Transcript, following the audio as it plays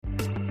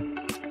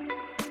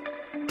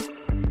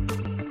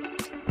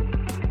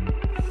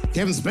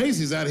Kevin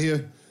Spacey's out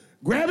here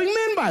grabbing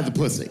men by the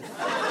pussy.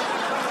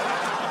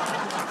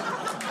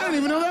 I didn't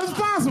even know that was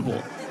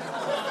possible.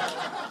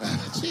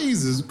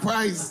 Jesus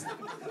Christ.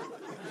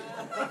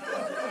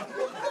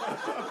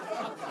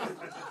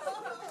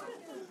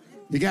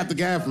 You got the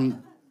guy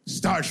from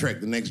Star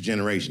Trek, The Next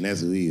Generation. That's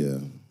who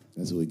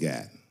we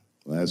got.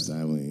 Last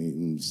time,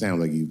 it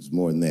sounded like he was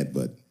more than that,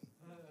 but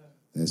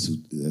that's who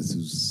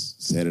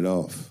set it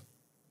off.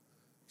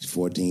 He's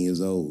 14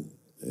 years old,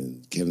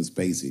 and Kevin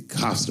Spacey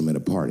cost him at a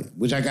party,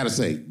 which I gotta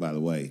say, by the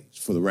way,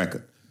 for the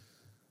record.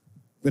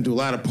 Been to a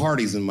lot of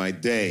parties in my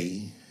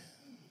day.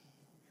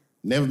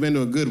 Never been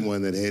to a good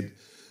one that had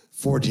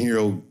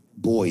 14-year-old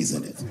boys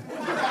in it.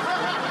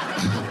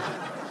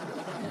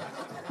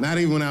 Not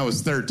even when I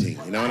was 13,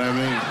 you know what I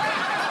mean?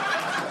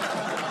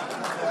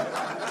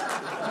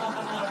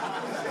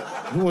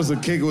 Who wants to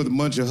kick it with a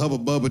bunch of hubba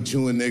bubba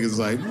chewing niggas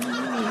like,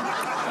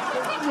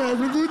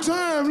 having a good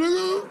time,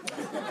 nigga.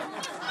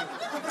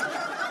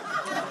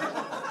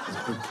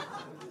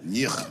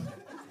 Yuck.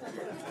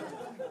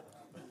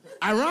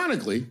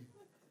 Ironically,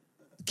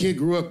 the kid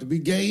grew up to be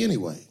gay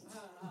anyway,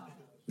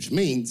 which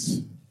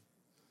means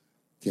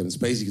Kevin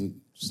Spacey can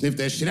sniff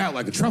that shit out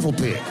like a truffle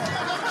pig.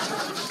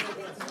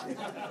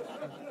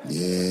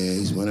 Yeah,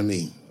 he's one of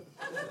me.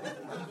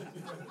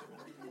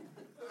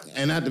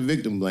 And not the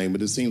victim blame,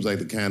 but it seems like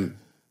the kind of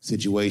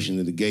situation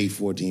that a gay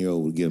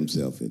 14-year-old would get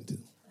himself into.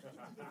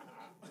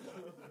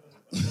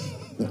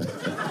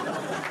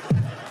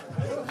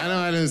 I know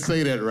I didn't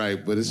say that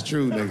right, but it's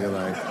true, nigga.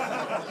 Like,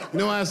 you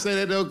know why I say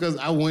that, though? Because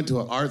I went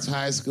to an arts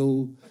high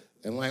school,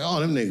 and, like,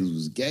 all them niggas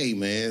was gay,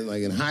 man.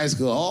 Like, in high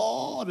school,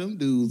 all them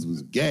dudes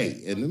was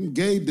gay. And them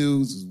gay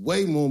dudes was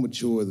way more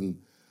mature than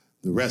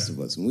the rest of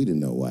us, and we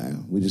didn't know why.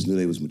 We just knew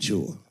they was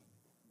mature.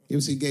 You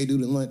ever see a gay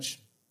dude at lunch?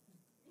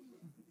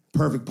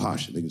 Perfect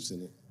posture, nigga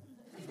sitting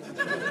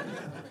there.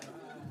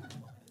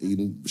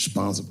 Eating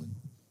responsibly.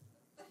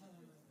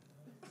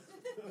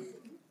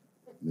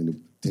 Then they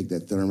take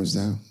that thermos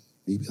out.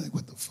 You'd be like,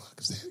 what the fuck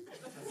is that?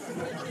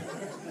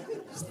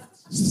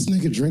 Is this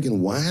nigga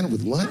drinking wine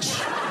with lunch?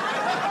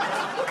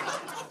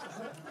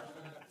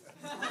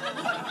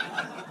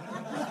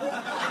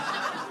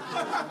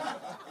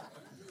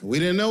 We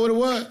didn't know what it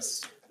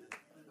was.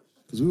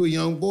 Because we were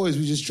young boys,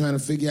 we were just trying to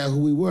figure out who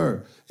we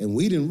were. And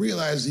we didn't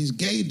realize these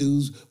gay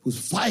dudes was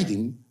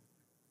fighting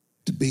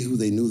to be who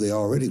they knew they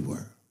already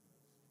were.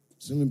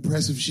 Some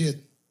impressive shit.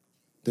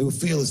 They were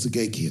fearless, the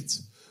gay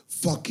kids.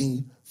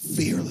 Fucking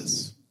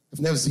fearless.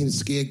 I've never seen a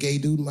scared gay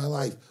dude in my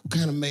life. What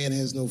kind of man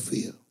has no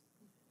fear?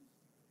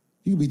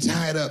 You could be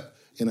tied up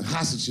in a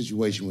hostage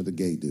situation with a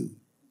gay dude.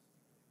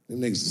 Them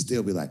niggas would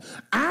still be like,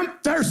 I'm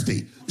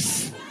thirsty.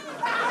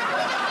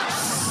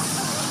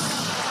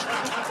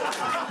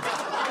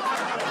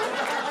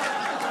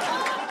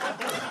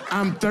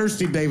 I'm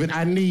thirsty, David.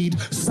 I need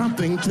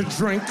something to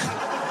drink.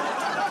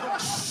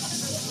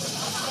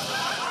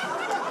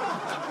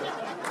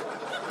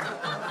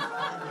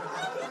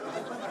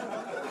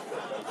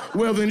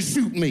 Well, then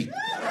shoot me.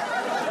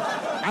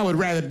 I would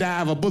rather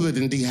die of a bullet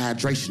than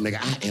dehydration, nigga.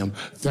 I am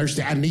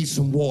thirsty. I need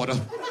some water.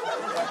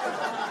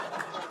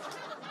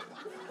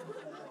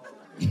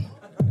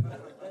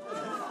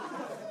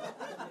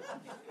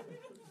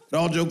 But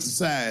all jokes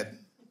aside,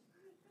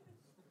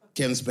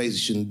 Kevin Spacey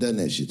shouldn't have done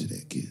that shit to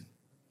that kid.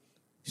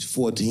 He's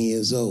 14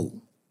 years old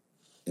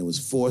and was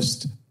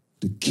forced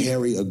to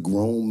carry a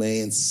grown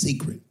man's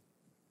secret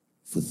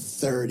for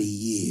 30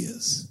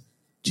 years.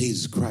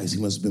 Jesus Christ,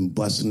 he must have been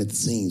busting at the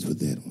seams with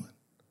that one.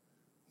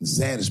 The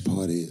saddest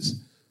part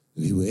is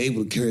that he was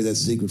able to carry that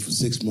secret for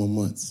 6 more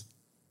months.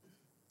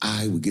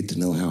 I would get to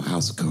know how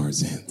House of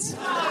Cards ends.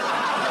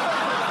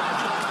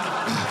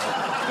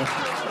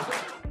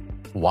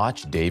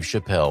 Watch Dave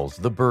Chappelle's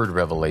The Bird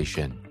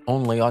Revelation,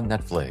 only on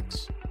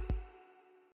Netflix.